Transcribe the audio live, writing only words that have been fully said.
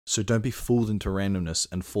So don't be fooled into randomness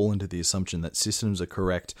and fall into the assumption that systems are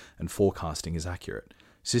correct and forecasting is accurate.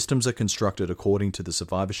 Systems are constructed according to the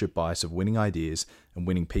survivorship bias of winning ideas and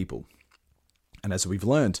winning people. And as we've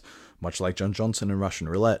learned, much like John Johnson and Russian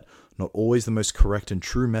roulette, not always the most correct and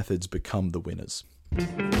true methods become the winners.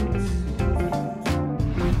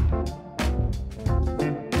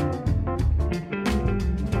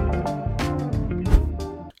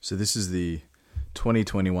 So this is the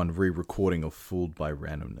 2021 re-recording of Fooled by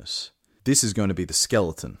Randomness. This is going to be the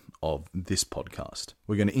skeleton of this podcast.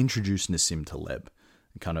 We're going to introduce Nassim Taleb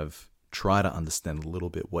and kind of try to understand a little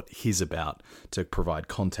bit what he's about to provide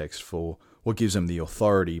context for what gives him the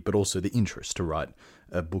authority, but also the interest to write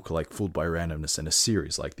a book like Fooled by Randomness and a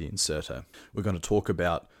series like The Inserter. We're going to talk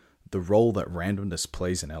about the role that randomness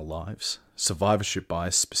plays in our lives, survivorship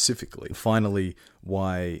bias specifically. Finally,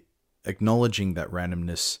 why acknowledging that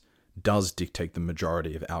randomness does dictate the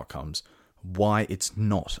majority of outcomes, why it's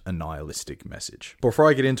not a nihilistic message. Before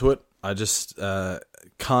I get into it, I just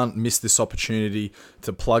can't miss this opportunity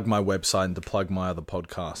to plug my website and to plug my other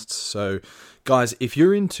podcasts. So, guys, if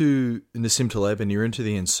you're into Nassim Taleb and you're into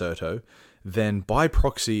The Inserto, then by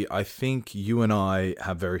proxy, I think you and I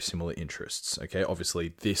have very similar interests. Okay,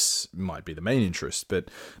 obviously this might be the main interest, but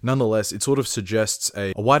nonetheless, it sort of suggests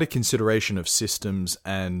a wider consideration of systems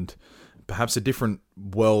and perhaps a different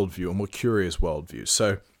worldview, a more curious worldview.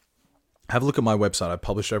 So have a look at my website. I've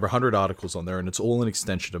published over 100 articles on there, and it's all an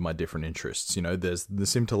extension of my different interests. You know, there's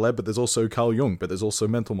Nassim Taleb, but there's also Carl Jung, but there's also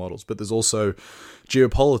mental models, but there's also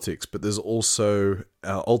geopolitics, but there's also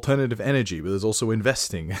alternative energy, but there's also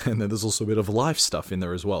investing, and then there's also a bit of life stuff in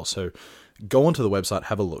there as well. So go onto the website,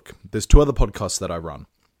 have a look. There's two other podcasts that I run.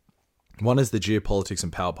 One is the Geopolitics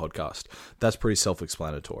and Power podcast. That's pretty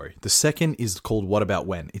self-explanatory. The second is called What About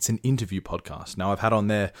When? It's an interview podcast. Now, I've had on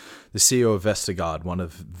there the CEO of Vestergaard, one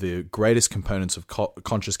of the greatest components of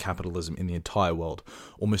conscious capitalism in the entire world.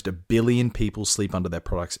 Almost 1 billion people sleep under their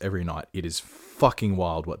products every night. It is fucking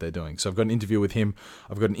wild what they're doing. So I've got an interview with him.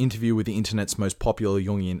 I've got an interview with the internet's most popular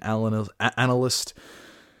Jungian analyst.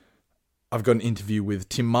 I've got an interview with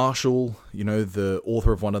Tim Marshall, you know, the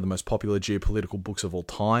author of one of the most popular geopolitical books of all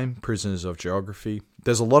time, Prisoners of Geography.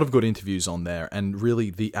 There's a lot of good interviews on there, and really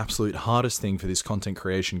the absolute hardest thing for this content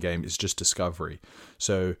creation game is just discovery.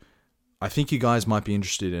 So I think you guys might be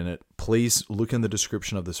interested in it. Please look in the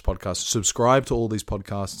description of this podcast. Subscribe to all these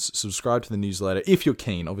podcasts. Subscribe to the newsletter if you're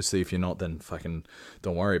keen. Obviously, if you're not, then fucking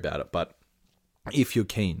don't worry about it. But if you're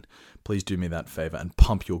keen, please do me that favor and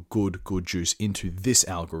pump your good juice into this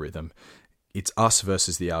algorithm. It's us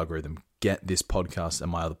versus the algorithm. Get this podcast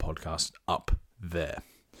and my other podcast up there.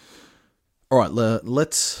 All right,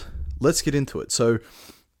 let's get into it. So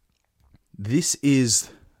this is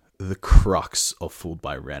the crux of Fooled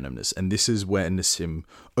by Randomness, and this is where Nassim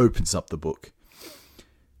opens up the book.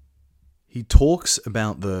 He talks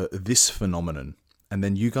about this phenomenon, and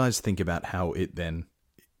then you guys think about how it then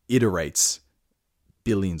iterates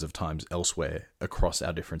billions of times elsewhere across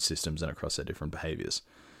our different systems and across our different behaviors.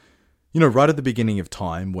 You know, right at the beginning of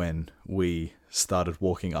time when we started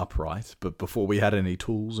walking upright, but before we had any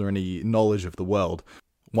tools or any knowledge of the world,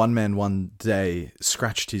 one man one day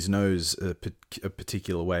scratched his nose a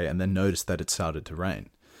particular way and then noticed that it started to rain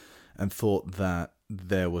and thought that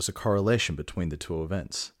there was a correlation between the two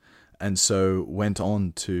events. And so went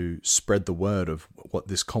on to spread the word of what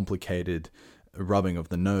this complicated rubbing of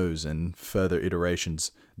the nose and further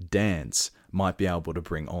iterations dance might be able to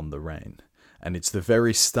bring on the rain. And it's the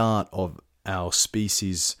very start of our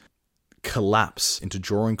species' collapse into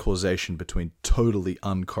drawing causation between totally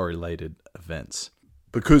uncorrelated events.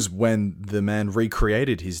 Because when the man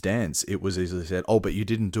recreated his dance, it was easily said, oh, but you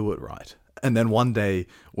didn't do it right. And then one day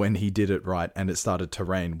when he did it right and it started to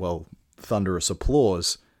rain, well, thunderous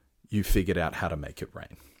applause, you figured out how to make it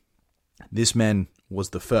rain. This man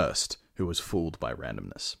was the first who was fooled by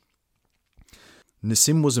randomness.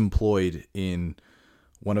 Nassim was employed in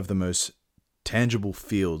one of the most tangible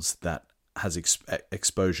fields that has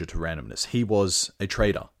exposure to randomness. He was a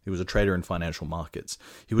trader. He was a trader in financial markets.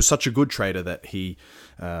 He was such a good trader that he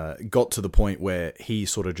got to the point where he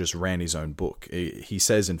sort of just ran his own book. He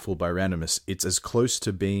says in Fooled by Randomness, it's as close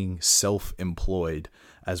to being self-employed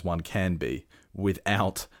as one can be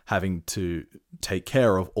without having to take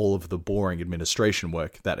care of all of the boring administration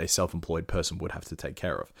work that a self-employed person would have to take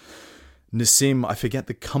care of. Nassim, I forget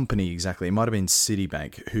the company exactly, it might have been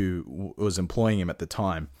Citibank who was employing him at the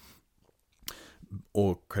time,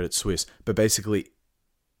 or Credit Suisse, but basically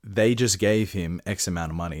they just gave him X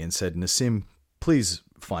amount of money and said, Nassim, please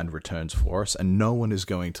find returns for us, and no one is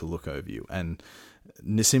going to look over you. And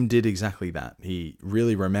Nassim did exactly that. He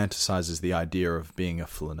really romanticizes the idea of being a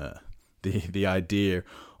flaneur. The idea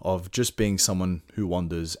of just being someone who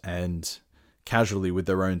wanders and casually with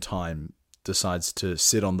their own time decides to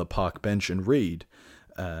sit on the park bench and read,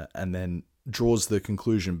 and then draws the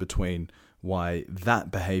conclusion between why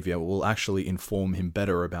that behavior will actually inform him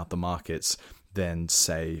better about the markets than,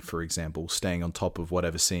 say, for example, staying on top of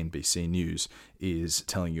whatever CNBC News is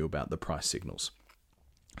telling you about the price signals.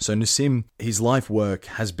 So Nassim, his life work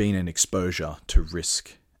has been an exposure to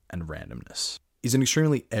risk and randomness. He's an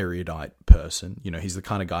extremely erudite person. He's the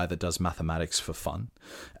kind of guy that does mathematics for fun,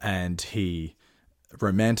 and he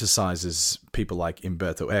romanticizes people like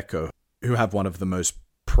Umberto Eco, who have one of the most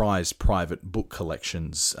prized private book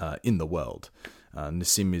collections in the world.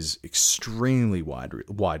 Nassim is extremely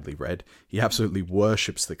widely read. He absolutely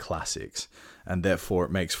worships the classics, and therefore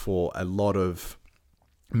it makes for a lot of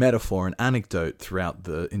metaphor and anecdote throughout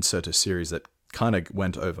the Incerta series that kind of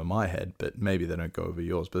went over my head, but maybe they don't go over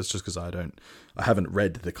yours. But it's just because I haven't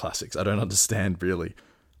read the classics. I don't understand really.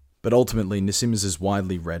 But ultimately, Nassim is as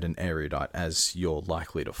widely read and erudite as you're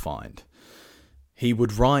likely to find. He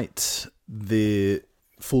would write the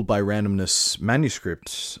Fooled by Randomness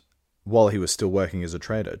manuscripts while he was still working as a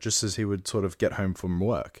trader, just as he would sort of get home from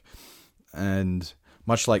work. And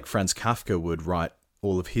much like Franz Kafka would write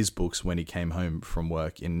all of his books when he came home from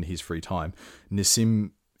work in his free time,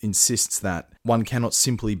 Nassim insists that one cannot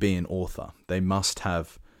simply be an author. They must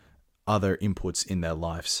have other inputs in their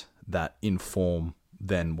lives that inform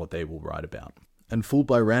then what they will write about. And Fooled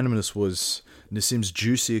by Randomness was Nassim's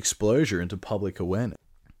juicy exposure into public awareness.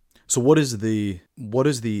 So what is the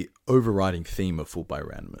overriding theme of Fooled by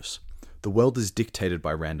Randomness? The world is dictated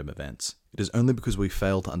by random events. It is only because we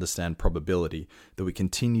fail to understand probability that we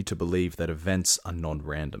continue to believe that events are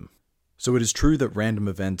non-random. So it is true that random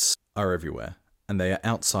events are everywhere, and they are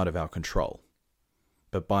outside of our control.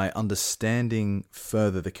 But by understanding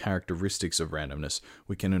further the characteristics of randomness,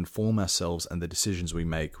 we can inform ourselves and the decisions we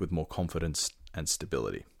make with more confidence and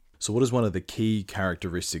stability. So what is one of the key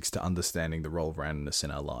characteristics to understanding the role of randomness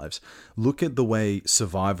in our lives? Look at the way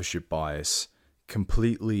survivorship bias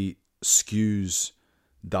completely skews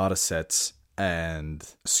data sets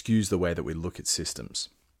and skews the way that we look at systems.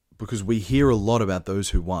 Because we hear a lot about those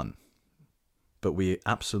who won, but we're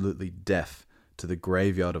absolutely deaf to the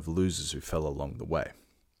graveyard of losers who fell along the way.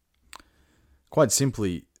 Quite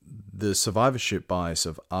simply, the survivorship bias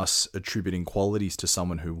of us attributing qualities to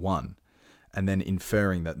someone who won and then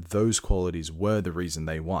inferring that those qualities were the reason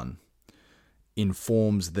they won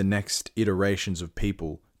informs the next iterations of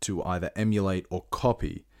people to either emulate or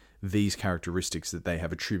copy these characteristics that they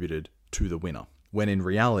have attributed to the winner, when in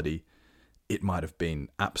reality, it might have been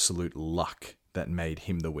absolute luck that made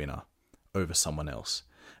him the winner over someone else.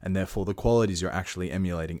 And therefore, the qualities you're actually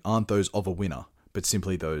emulating aren't those of a winner, but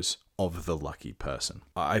simply those of the lucky person.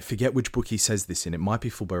 I forget which book he says this in. It might be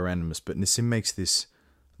Fooled by Randomness, but Nassim makes this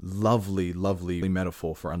lovely, lovely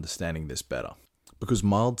metaphor for understanding this better. Because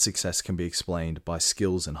mild success can be explained by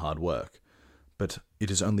skills and hard work, but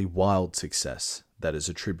it is only wild success that is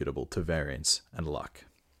attributable to variance and luck.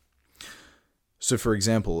 So for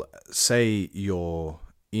example, say you're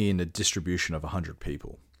in a distribution of 100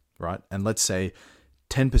 people, right? And let's say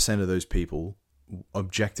 10% of those people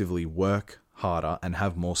objectively work harder and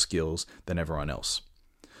have more skills than everyone else.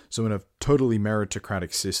 So in a totally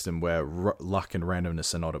meritocratic system where luck and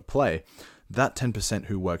randomness are not at play, that 10%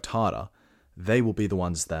 who worked harder, they will be the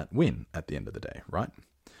ones that win at the end of the day, right?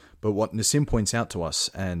 But what Nassim points out to us,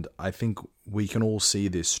 and I think we can all see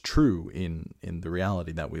this true in the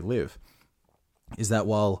reality that we live, is that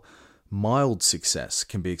while mild success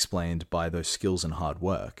can be explained by those skills and hard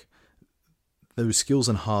work, those skills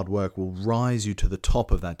and hard work will rise you to the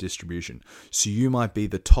top of that distribution. So you might be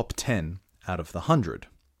the top 10 out of the 100,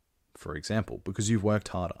 for example, because you've worked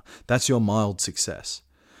harder. That's your mild success.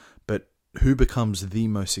 But who becomes the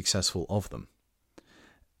most successful of them?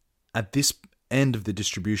 At this end of the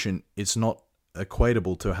distribution, it's not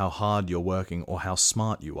equatable to how hard you're working or how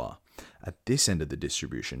smart you are. At this end of the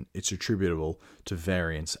distribution, it's attributable to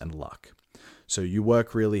variance and luck. So you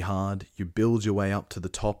work really hard, you build your way up to the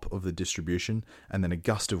top of the distribution, and then a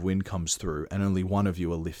gust of wind comes through, and only one of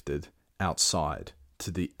you are lifted outside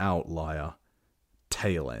to the outlier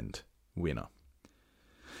tail end winner.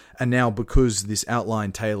 And now, because this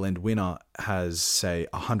outlying tail end winner has, say,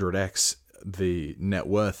 100x the net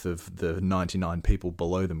worth of the 99 people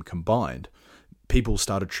below them combined, people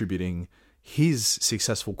start attributing his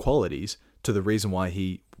successful qualities to the reason why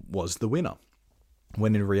he was the winner.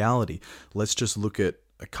 When in reality, let's just look at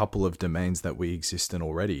a couple of domains that we exist in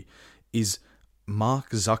already. Is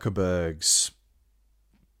Mark Zuckerberg's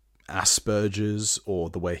Asperger's, or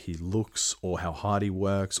the way he looks, or how hard he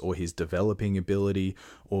works, or his developing ability,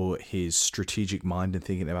 or his strategic mind and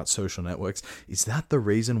thinking about social networks? Is that the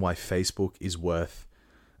reason why Facebook is worth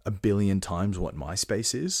 1 billion times what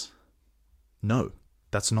MySpace is? No,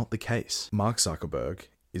 that's not the case. Mark Zuckerberg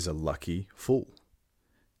is a lucky fool.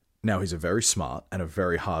 Now, he's a very smart and a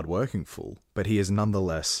very hard-working fool, but he is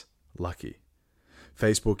nonetheless lucky.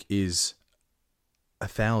 Facebook is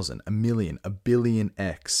 1,000, 1,000,000,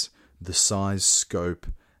 1,000,000,000x the size, scope,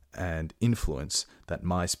 and influence that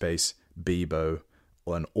MySpace, Bebo,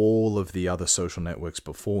 and all of the other social networks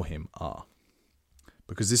before him are.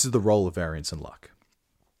 Because this is the role of variance and luck.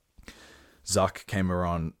 Zuck came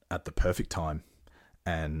around at the perfect time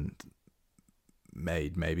and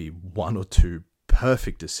made maybe one or two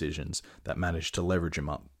perfect decisions that managed to leverage him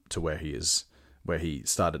up to where he is, where he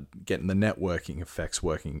started getting the networking effects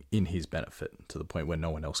working in his benefit to the point where no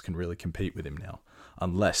one else can really compete with him now,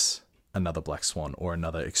 unless another black swan or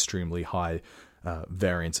another extremely high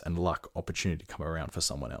variance and luck opportunity come around for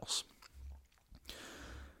someone else.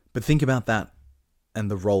 But think about that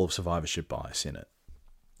and the role of survivorship bias in it.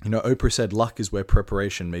 Oprah said luck is where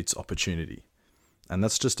preparation meets opportunity. And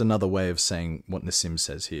that's just another way of saying what Nassim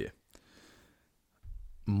says here.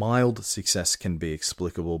 Mild success can be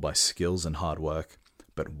explicable by skills and hard work,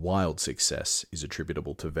 but wild success is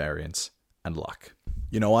attributable to variance and luck.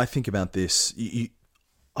 I think about this.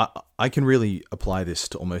 I can really apply this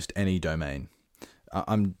to almost any domain.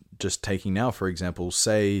 I'm just taking now, for example,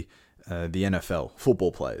 say the NFL,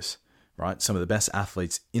 football players, right? Some of the best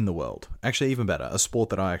athletes in the world. Actually, even better, a sport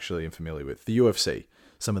that I actually am familiar with, the UFC.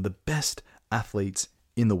 Some of the best athletes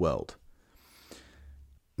in the world.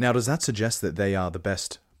 Now, does that suggest that they are the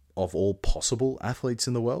best of all possible athletes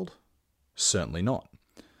in the world? Certainly not.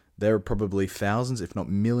 There are probably thousands, if not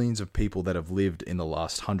millions, of people that have lived in the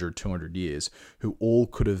last 100, 200 years who all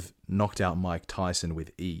could have knocked out Mike Tyson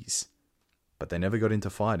with ease. But they never got into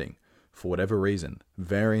fighting. For whatever reason,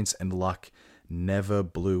 variance and luck never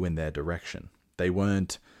blew in their direction.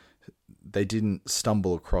 They didn't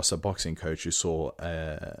stumble across a boxing coach who saw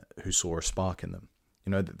a spark in them.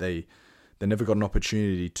 They never got an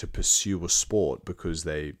opportunity to pursue a sport because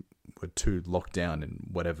they were too locked down in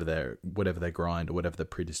whatever their grind or whatever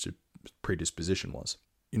their predisposition was.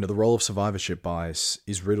 The role of survivorship bias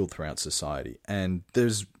is riddled throughout society, and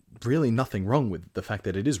there's really nothing wrong with the fact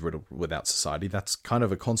that it is riddled without society. That's kind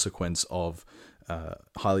of a consequence of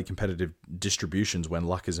highly competitive distributions when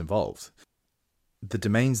luck is involved. The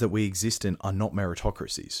domains that we exist in are not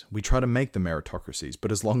meritocracies. We try to make them meritocracies,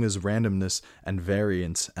 but as long as randomness and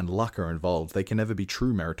variance and luck are involved, they can never be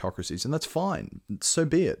true meritocracies, and that's fine. So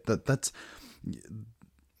be it. That's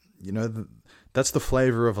the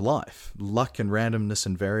flavor of life. Luck and randomness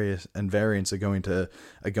and variance are going to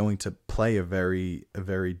play a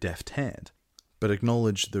very deft hand. But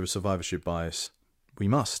acknowledge the survivorship bias we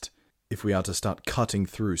must if we are to start cutting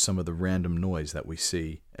through some of the random noise that we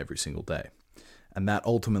see every single day. And that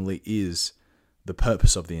ultimately is the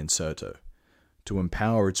purpose of the inserto, to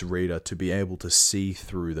empower its reader to be able to see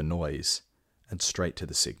through the noise and straight to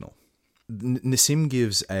the signal. Nassim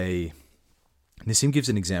gives an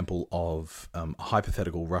example of a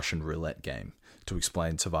hypothetical Russian roulette game to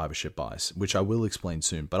explain survivorship bias, which I will explain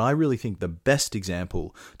soon. But I really think the best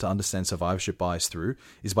example to understand survivorship bias through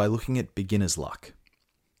is by looking at beginner's luck.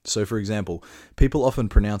 So, for example, people often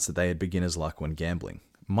pronounce that they had beginner's luck when gambling.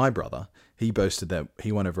 My brother, he boasted that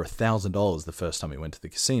he won over $1,000 the first time he went to the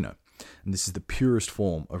casino. And this is the purest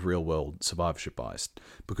form of real-world survivorship bias.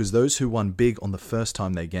 Because those who won big on the first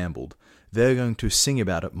time they gambled, they're going to sing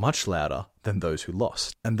about it much louder than those who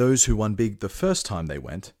lost. And those who won big the first time they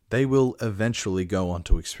went, they will eventually go on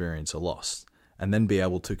to experience a loss. And then be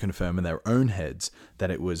able to confirm in their own heads that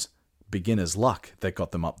it was beginner's luck that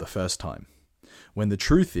got them up the first time. When the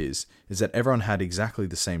truth is that everyone had exactly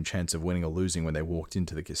the same chance of winning or losing when they walked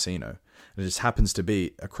into the casino. And it just happens to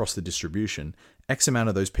be, across the distribution, X amount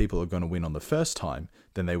of those people are going to win on the first time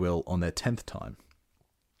than they will on their 10th time.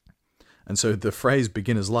 And so the phrase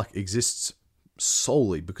beginner's luck exists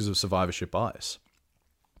solely because of survivorship bias.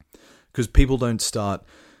 Because people don't start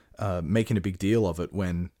making a big deal of it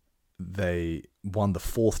when they won the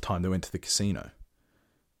 4th time they went to the casino.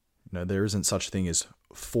 There isn't such a thing as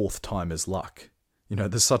 4th time as luck.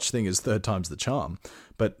 There's such thing as 3rd time's the charm.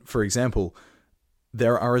 But, for example,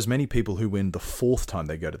 there are as many people who win the 4th time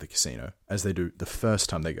they go to the casino as they do the first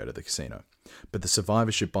time they go to the casino. But the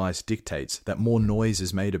survivorship bias dictates that more noise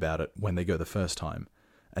is made about it when they go the first time,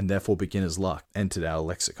 and therefore beginner's luck entered our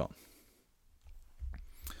lexicon.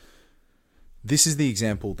 This is the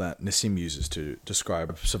example that Nassim uses to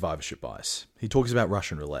describe survivorship bias. He talks about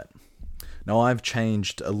Russian roulette. Now, I've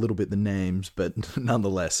changed a little bit the names, but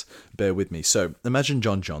nonetheless, bear with me. So, imagine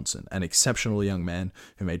John Johnson, an exceptional young man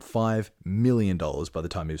who made $5 million by the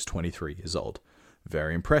time he was 23 years old.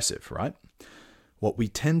 Very impressive, right? What we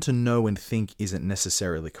tend to know and think isn't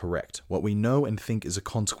necessarily correct. What we know and think is a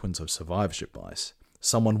consequence of survivorship bias.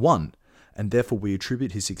 Someone won, and therefore we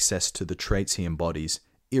attribute his success to the traits he embodies,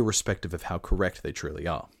 irrespective of how correct they truly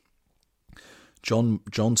are. John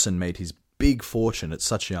Johnson made his big fortune at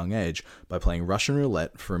such a young age by playing Russian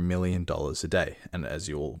roulette for $1 million a day. And as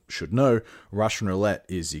you all should know, Russian roulette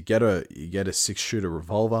is you get a 6-shooter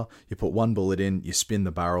revolver, you put one bullet in, you spin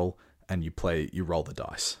the barrel, and you roll the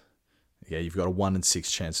dice. Yeah, you've got a 1 in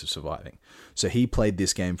 6 chance of surviving. So he played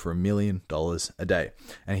this game for $1 million a day,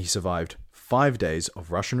 and he survived 5 days of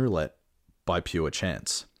Russian roulette by pure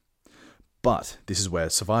chance. But this is where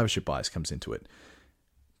survivorship bias comes into it.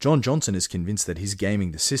 John Johnson is convinced that he's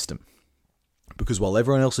gaming the system, because while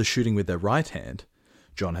everyone else is shooting with their right hand,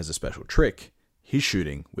 John has a special trick. He's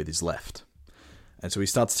shooting with his left. And so he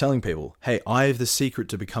starts telling people, hey, I have the secret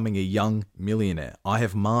to becoming a young millionaire. I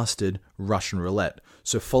have mastered Russian roulette.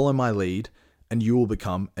 So follow my lead and you will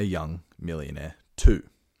become a young millionaire too.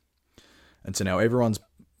 And so now everyone's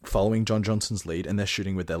following John Johnson's lead and they're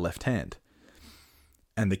shooting with their left hand.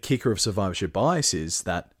 And the kicker of survivorship bias is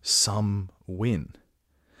that some win.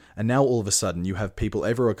 And now all of a sudden you have people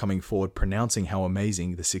everywhere coming forward pronouncing how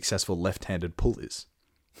amazing the successful left-handed pull is.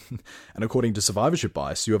 And according to survivorship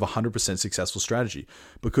bias, you have a 100% successful strategy,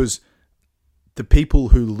 because the people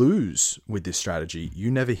who lose with this strategy,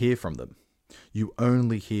 you never hear from them. You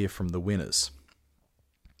only hear from the winners.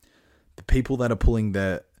 The people that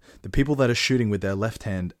are shooting with their left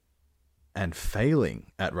hand and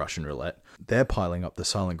failing at Russian roulette, they're piling up the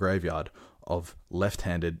silent graveyard of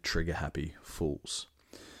left-handed trigger-happy fools.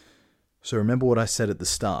 So remember what I said at the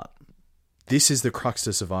start. This is the crux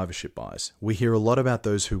to survivorship bias. We hear a lot about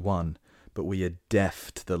those who won, but we are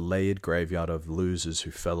deaf to the layered graveyard of losers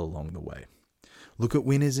who fell along the way. Look at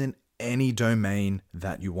winners in any domain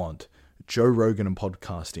that you want. Joe Rogan and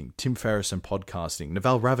podcasting, Tim Ferriss and podcasting,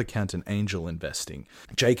 Naval Ravikant and angel investing,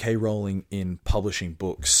 J.K. Rowling in publishing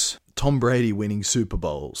books, Tom Brady winning Super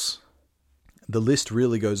Bowls. The list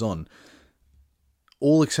really goes on.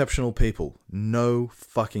 All exceptional people, no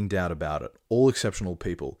fucking doubt about it. All exceptional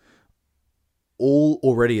people. All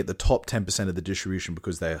already at the top 10% of the distribution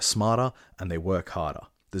because they are smarter and they work harder.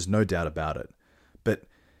 There's no doubt about it. But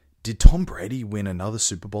did Tom Brady win another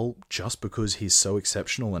Super Bowl just because he's so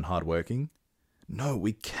exceptional and hardworking? No,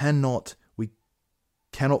 we cannot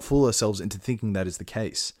fool ourselves into thinking that is the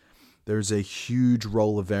case. There is a huge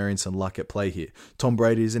role of variance and luck at play here. Tom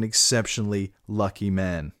Brady is an exceptionally lucky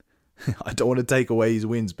man. I don't want to take away his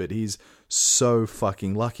wins, but he's so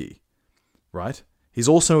fucking lucky, right? He's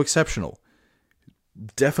also exceptional.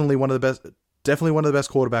 Definitely one of the best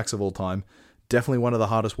quarterbacks of all time. Definitely one of the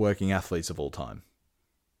hardest working athletes of all time.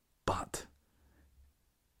 But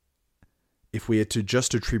if we are to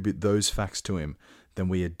just attribute those facts to him, then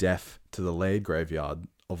we are deaf to the layered graveyard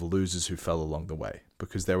of losers who fell along the way.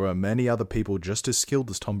 Because there were many other people just as skilled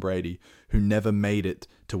as Tom Brady who never made it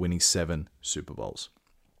to winning 7 Super Bowls.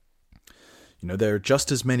 You know, there are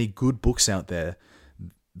just as many good books out there,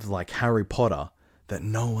 like Harry Potter, that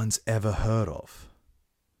no one's ever heard of.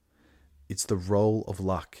 It's the role of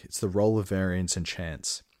luck. It's the role of variance and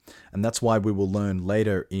chance. And that's why we will learn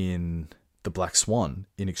later in The Black Swan,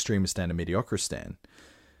 in Extremistan and Mediocristan,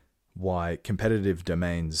 why competitive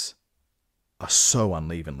domains are so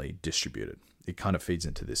unevenly distributed. It kind of feeds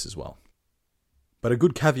into this as well. But a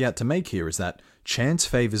good caveat to make here is that chance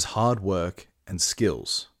favors hard work and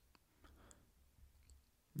skills.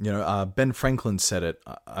 You know, Ben Franklin said it.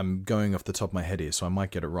 I'm going off the top of my head here, so I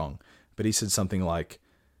might get it wrong. But he said something like,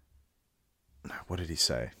 what did he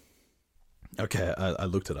say? Okay, I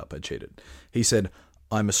looked it up. I cheated. He said,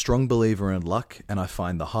 I'm a strong believer in luck, and I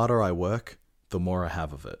find the harder I work, the more I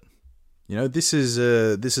have of it. You know, this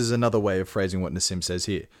is another way of phrasing what Nassim says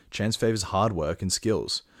here. Chance favors hard work and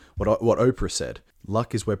skills. What Oprah said,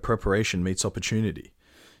 luck is where preparation meets opportunity.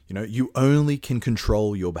 You know, you only can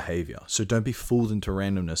control your behavior, so don't be fooled into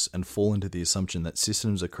randomness and fall into the assumption that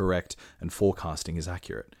systems are correct and forecasting is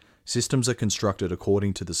accurate. Systems are constructed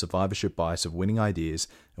according to the survivorship bias of winning ideas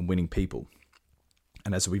and winning people.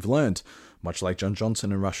 And as we've learned, much like John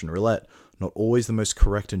Johnson and Russian roulette, not always the most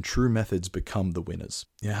correct and true methods become the winners.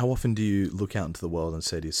 Yeah, how often do you look out into the world and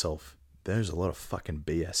say to yourself, there's a lot of fucking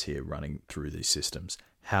BS here running through these systems.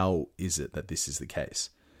 How is it that this is the case?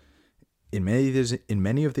 In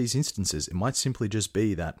many of these instances, it might simply just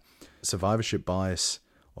be that survivorship bias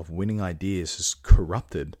of winning ideas has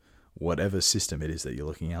corrupted whatever system it is that you're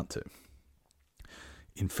looking out to.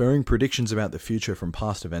 Inferring predictions about the future from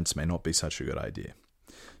past events may not be such a good idea.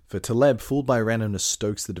 For Taleb, Fooled by Randomness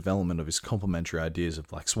stokes the development of his complementary ideas of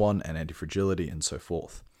Black Swan and anti-fragility and so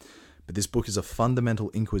forth. But this book is a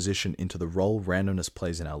fundamental inquisition into the role randomness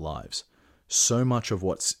plays in our lives. So much of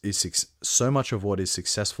what is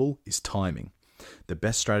successful is timing. The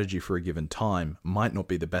best strategy for a given time might not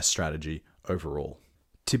be the best strategy overall.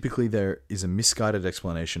 Typically, there is a misguided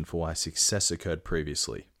explanation for why success occurred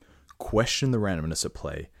previously. Question the randomness at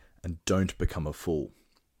play and don't become a fool.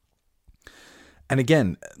 And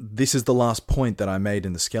again, this is the last point that I made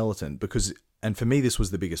in the skeleton and for me this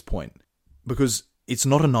was the biggest point, because it's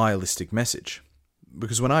not a nihilistic message.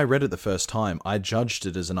 Because when I read it the first time, I judged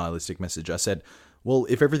it as a nihilistic message. I said, well,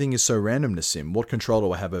 if everything is so random, Nassim, what control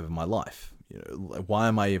do I have over my life? Why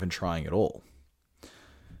am I even trying at all?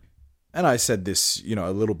 And I said this,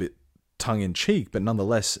 a little bit tongue-in-cheek, but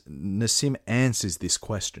nonetheless, Nassim answers this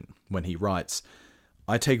question when he writes,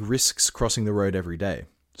 I take risks crossing the road every day.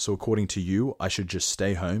 So according to you, I should just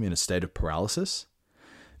stay home in a state of paralysis?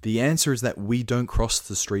 The answer is that we don't cross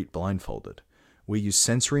the street blindfolded. We use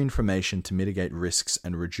sensory information to mitigate risks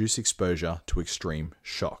and reduce exposure to extreme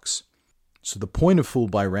shocks. So the point of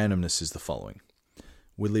Fooled by Randomness is the following.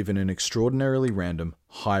 We live in an extraordinarily random,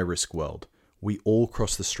 high-risk world. We all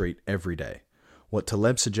cross the street every day. What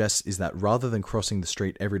Taleb suggests is that rather than crossing the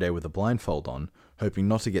street every day with a blindfold on, hoping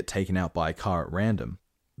not to get taken out by a car at random,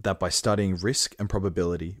 that by studying risk and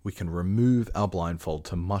probability, we can remove our blindfold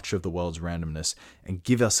to much of the world's randomness and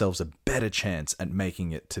give ourselves a better chance at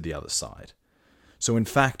making it to the other side. So in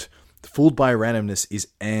fact, Fooled by Randomness is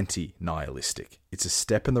anti-nihilistic. It's a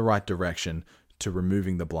step in the right direction to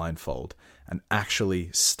removing the blindfold and actually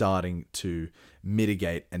starting to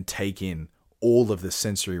mitigate and take in all of the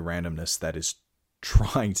sensory randomness that is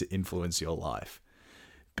trying to influence your life.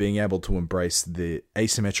 Being able to embrace the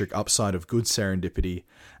asymmetric upside of good serendipity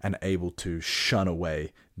and able to shun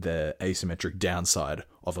away the asymmetric downside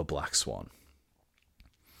of a black swan.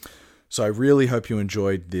 So I really hope you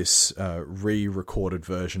enjoyed this re-recorded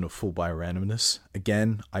version of Fooled by Randomness.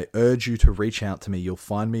 Again, I urge you to reach out to me. You'll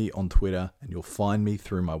find me on Twitter and you'll find me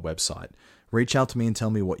through my website. Reach out to me and tell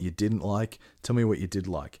me what you didn't like. Tell me what you did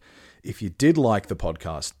like. If you did like the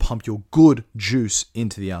podcast, pump your good juice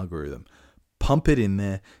into the algorithm. Pump it in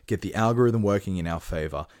there, get the algorithm working in our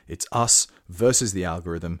favor. It's us versus the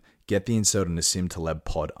algorithm. Get the Insert a Nassim Taleb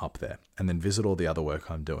pod up there, and then visit all the other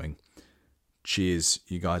work I'm doing. Cheers,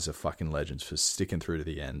 you guys are fucking legends for sticking through to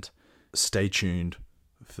the end. Stay tuned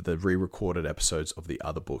for the re-recorded episodes of the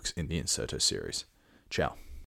other books in the Inserto series. Ciao.